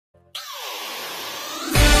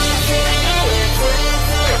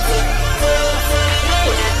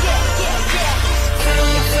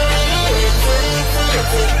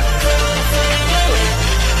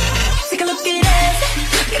Take a look at us,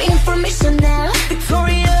 getting information now.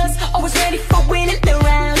 Victorious, always ready for winning the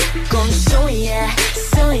round. Gonna show ya,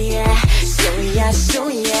 show ya, show ya, show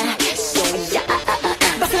ya, show ya.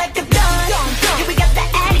 Bust like a gun, yeah, we got the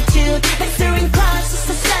attitude. Like steering cars, just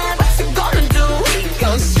a slab, what you gonna do? We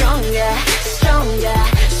go stronger, stronger,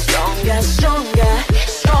 stronger, stronger,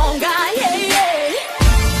 stronger, yeah, yeah.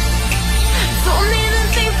 Don't even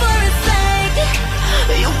think for a sec.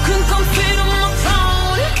 You can compete on my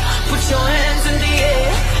throne. Put your hands in the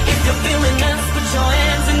air. If you're feeling us, put your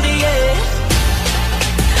hands in the air.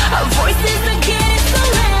 Our voices are getting so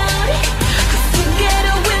loud, 'cause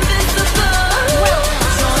together we're invincible.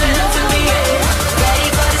 Put your hands in the air. Ready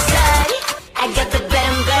for the shot. I got the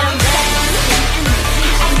bam, bam, bam.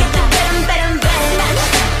 I got the bam, bam, bam.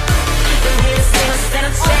 Don't hear us say, don't stand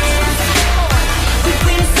a chance. We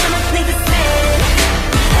bring so much niggas stand.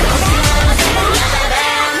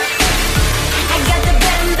 I got the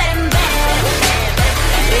bam, bam, bam.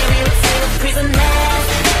 Baby, we'll take a prisoners.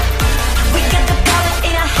 We got the power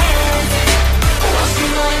in our hands. What you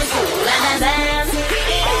want to do? La la la. I'm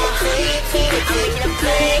making a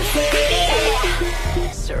play.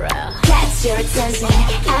 Catch your attention,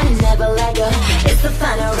 I never let go. It's the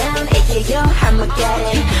final round, aka your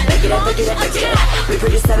Armageddon. Look it up, look it up, look it up. We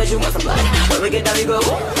pretty savage, you want some blood. When we get down, we go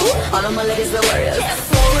ooh. All of my ladies are warriors.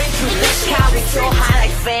 Soaring through the sky, we so high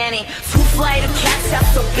like Fanny. Too fly to catch up,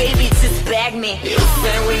 so baby, just bag me. You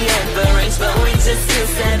say we at the range, but we just too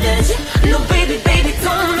savage. No baby, baby,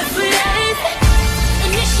 don't mess with us.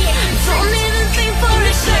 Don't even think for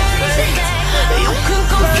a second. You can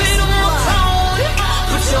compete on my throne.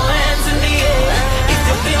 Put your hands in the air. If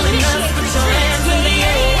you're feeling us, put your hands in the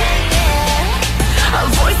air. Our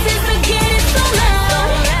voices are getting so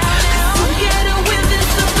loud, 'cause together we're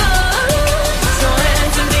invincible. Put your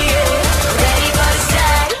hands in the air. Ready for the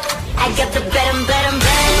shot. I got the bam, bam,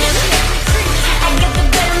 bam. I got the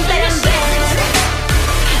bam, bam, bam.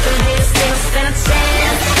 Don't hear us say, don't stand a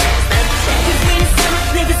chance. We bring so much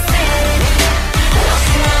niggas stand. What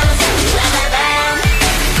you wanna do? La la la.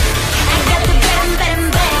 I got the bam, bam,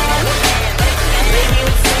 bam. Baby,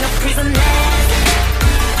 we'll take no prisoners.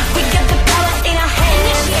 We got the power in our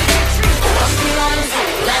hands. What you wanna do?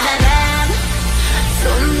 La la la.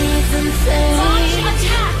 Don't even think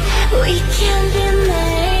we can be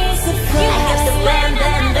merciful. I got the bam,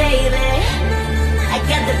 bam, baby. I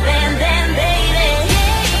got the bam, bam, baby.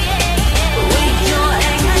 With your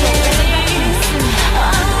angles,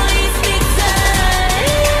 always be tight.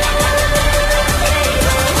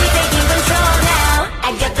 We taking control now. I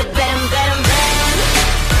got the bam, bam, bam.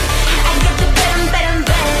 I got the bam, bam,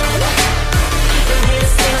 bam. Don't hear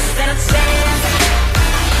us say, don't stand a chance.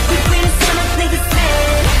 We bring so much niggas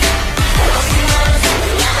stand. What you wanna do?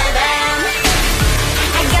 La la la.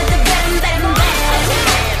 I got the bam, bam, bam.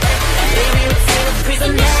 Baby, we'll take a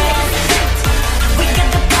prisoners. We got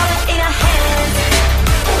the power in our hands.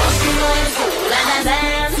 What you wanna do? La la la.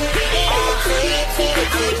 I'm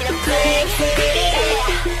making a play.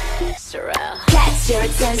 Catch your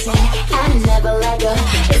attention, I never let go.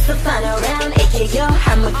 It's the final round, aka your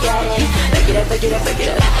Armageddon. Look it up, look it up, look it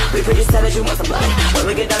up. We pretty savage, you want some blood. When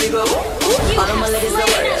we get down, we go ooh. All of my ladies are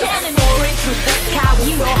warriors. Soaring through the sky,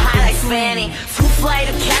 we so high like Fanny. Too fly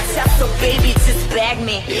to catch up, so baby, just bag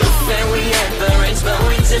me. You say we at the range, but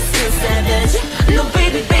we just too savage. No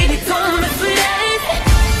baby, baby, don't mess with us.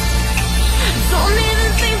 Don't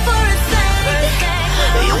even think for a second.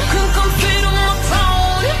 You can compete on my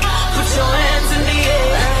throne. Put your hands in the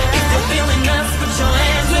air. If you're feeling us, put your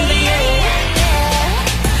hands in the air.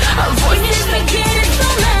 Our voices are getting so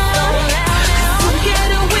loud, 'cause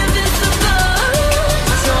together we're invincible.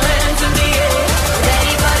 Put your hands in the air.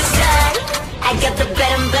 Ready for the shot. I got the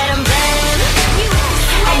bam, bam, bam.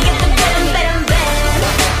 I got the bam, bam, bam.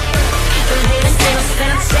 Don't hear us say, don't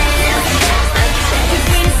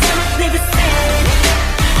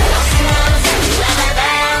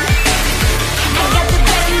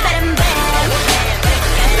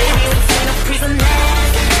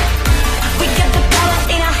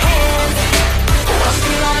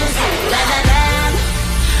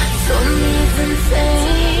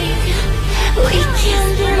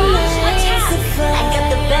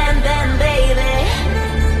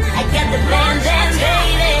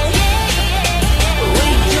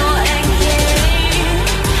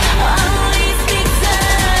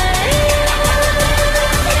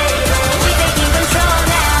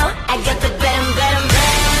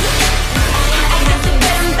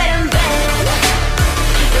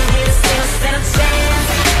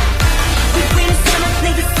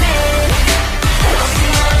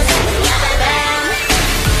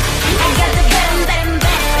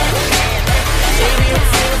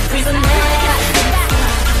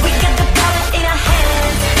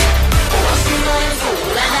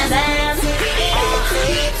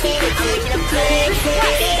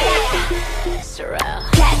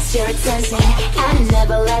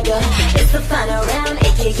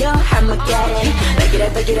aka your Armageddon. Back it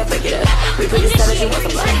up, back it up, back it up. We pretty savage, you want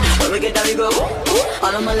some blood. When we get down, we go ooh.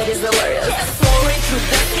 All of my ladies are warriors. Soaring through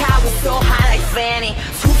the sky, we so high like Fanny.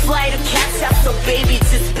 Too fly to catch up, so baby,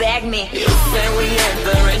 just bag me. You say we ain't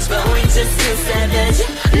the range, but we just too savage.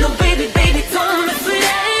 No baby, baby, don't mess with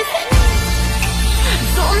us.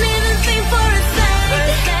 Don't even think for a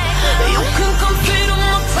second. You can compete on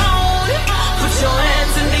my throne. Put your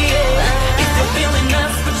hands in the air. If you're feeling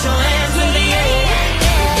us, put your hands in the air.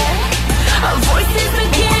 Our voices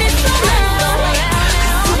are getting so loud.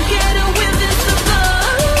 Together with this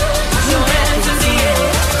above. Put your hands in the air.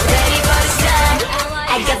 Ready for the shot.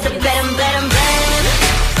 I got the bam, bam, bam.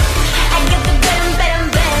 I got the bam, bam,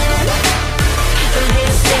 bam. From here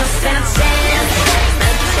to stand a chance.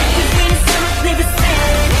 We've been so much niggas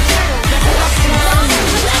stand.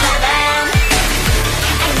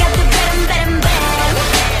 I got the bam, bam, bam.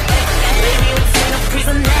 Baby, we're turning up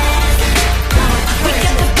prisoners. We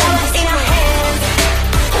got the power in our hands.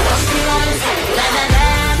 Watching on us, la la la.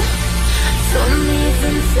 Don't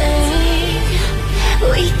even think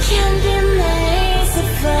we can be nice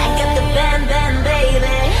if I got the bam, bam,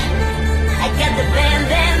 baby. I got the bam,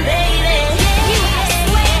 bam, baby.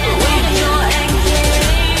 With your angry,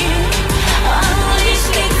 unleash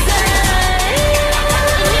me time.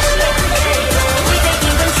 We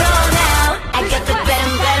taking control now. I got the bam,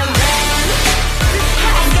 bam, bam.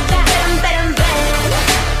 I got the bam, bam, bam.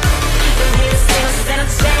 From here to stand a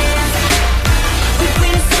chance. We've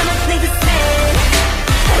been so much niggas stand.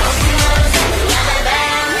 Watching on us, la la la.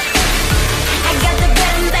 I got the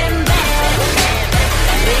bam, bam, bam.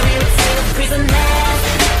 Baby, we're taking prisoners.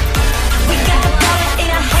 We got the power in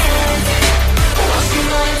our hands. Watching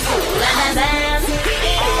on us, la la la.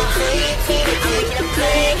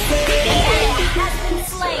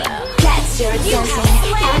 Catch your attention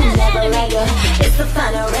and never let go. It's the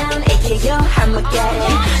final round, aka your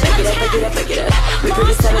Armageddon. Back it up, back it up, back it up. We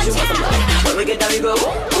pretty savage, you want some blood. When we get down, we go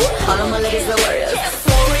ooh. All of my ladies are warriors.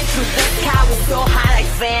 Soaring through the sky, we so high like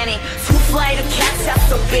Fanny. Too fly to catch up,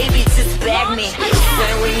 so baby, just bag me. You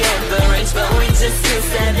say we ain't the range, but we just too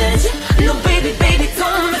savage. No baby, baby,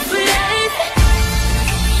 don't mess with us.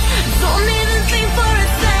 Don't even think for a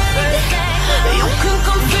second. You can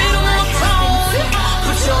compete on my throne.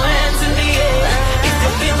 Put your hands in the air. If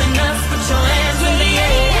you're feeling us, put your hands in the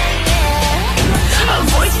air. Our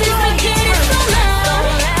voices are getting so loud.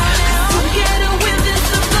 Together with this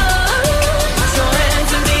above. Put your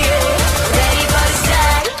hands in the air. Ready for the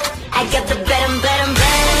shot. I got the bam, bam,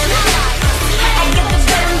 bam. I got the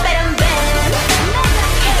bam, bam, bam.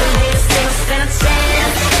 From here to stand a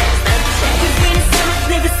chance. We've been so much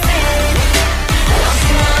niggas stand.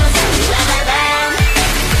 Watching on us, la la la.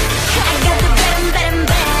 I got the bam, bam,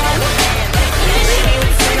 bam. Baby,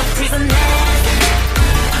 we're turning up prisoners.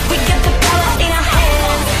 We got the power in our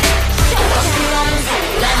hands. Watching on us,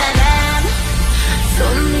 la la la.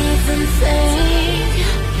 Don't even think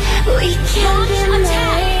we can be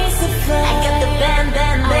nice if I got the bam,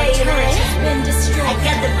 bam, baby. I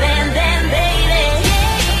got the bam, bam, baby.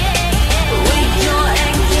 With your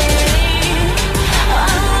angry,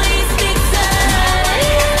 unleash me time.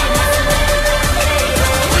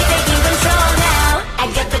 We taking control now. I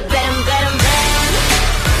got the bam, bam, bam.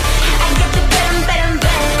 I got the bam, bam,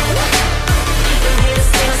 bam. From here to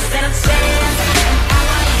stand a chance.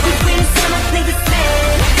 We've been so much niggas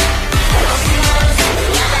stand. Watching on us,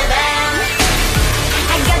 la la la.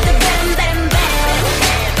 I got the bam, bam, bam.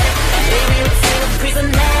 Baby, we're taking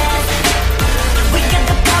prisoners. We got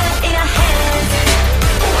the power in our hands.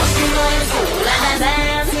 Watching on us, la la la.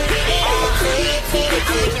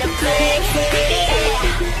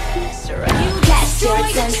 Catch your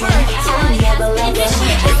attention and never let go.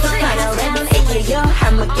 It's the final round, aka your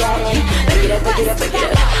Armageddon. Back it up, back it up, back it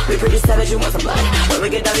up. We pretty savage, you want some blood. When we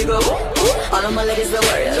get down, we go ooh. All of my ladies are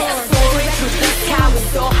warriors. Soaring through the sky, we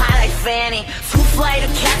so high like Fanny. Too fly to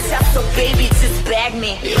catch up, so baby, just bag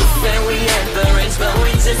me. You say we ain't the range, but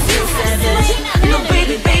we just too savage. No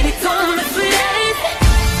baby, baby, don't mess with us.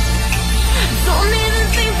 Don't even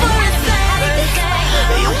think for a second.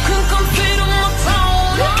 You can compete on my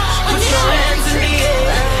throne. Put your hands in the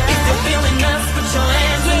air. If you're feeling us, put your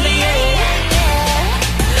hands in the air.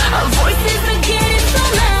 Our voices are getting so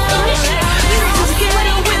loud.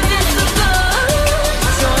 Together with this above.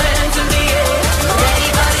 Put your hands in the air. Ready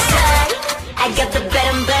for the shot. I got the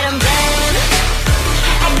bam, bam, bam.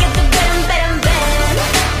 I got the bam, bam, bam.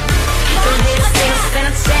 From here to stand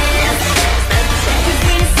a chance.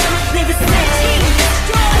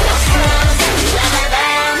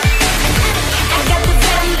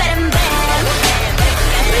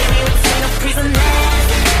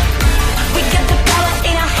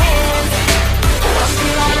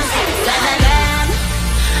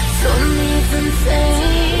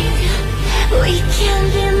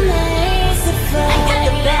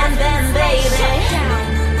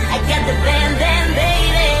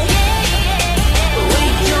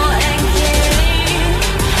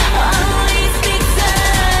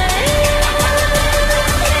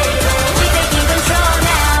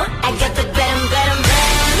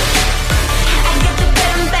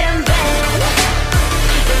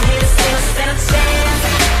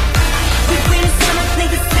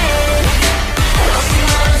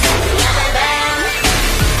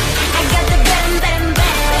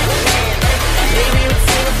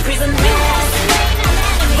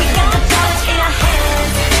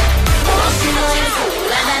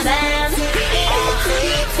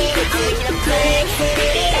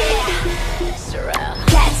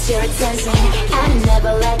 your attention, I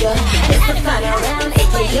never let go. It's the final round,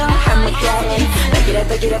 aka your Armageddon. Back it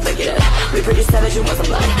up, back it up, back it up. We pretty savage, you want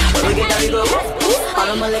some blood. When we get down, you go whoop.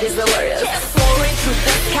 All of my ladies are warriors. Soaring through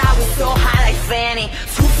the sky, we so high like Fanny.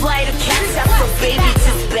 Too fly to catch up, so baby,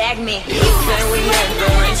 just bag me. Then we ain't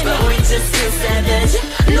the range, but we just too savage.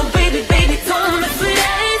 No baby, baby, don't mess with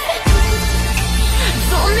us.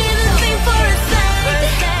 Don't need a thing for a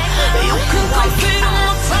thing. You can come fit on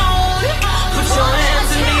my phone. Put your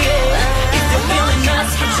hands in the air. If you're feeling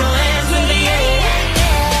us, put your hands in the air.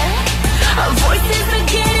 Our voices are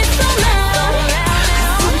getting so loud.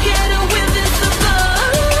 Together with this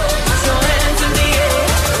above. Put your hands in the air.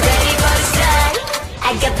 Ready for the shot.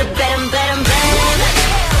 I got the bam, bam, bam.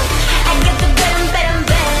 I got the bam, bam,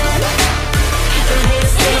 bam. The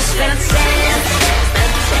latest fish, bam, bam.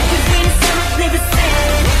 Cause we need some niggas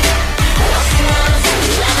stand.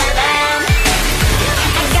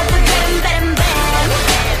 I got the bam, bam, bam.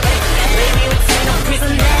 Baby, we turn up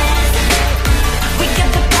prisoners. We got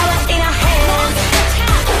the power in our hands.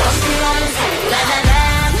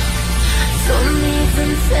 Don't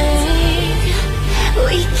even think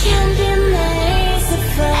we can be made to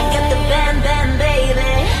fight. I got the bam, bam,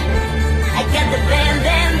 baby. I got the bam,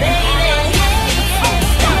 bam, baby.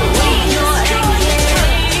 We know again.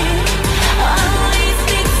 Always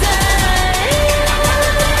be time.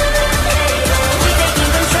 We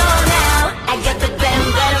taking control now. I got the bam,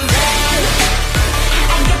 bam, bam.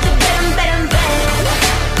 I got the bam, bam, bam.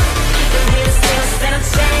 The real still stand a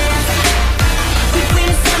chance. We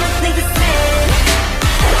bring some of niggas in.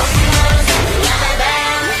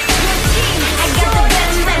 I got the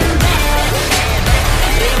bam, bam, bam.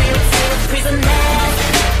 Baby, we take prisoners.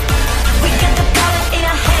 We got the power in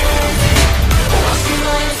our hands.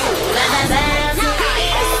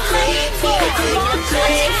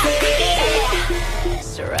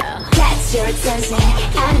 Catch your attention,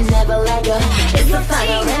 I never let go. It's the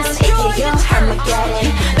final round, aka your Armageddon.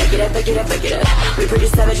 Back it up, back it up, back it up. We pretty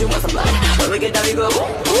savage, you want some blood. When we get down, we go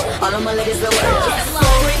whoop. All of my ladies are warriors.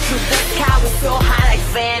 Soaring through the sky, we so high like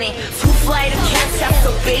Fanny. Too fly to catch up,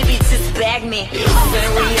 so baby, just bag me. Then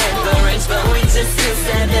we ain't the range, but we just too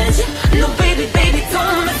savage. No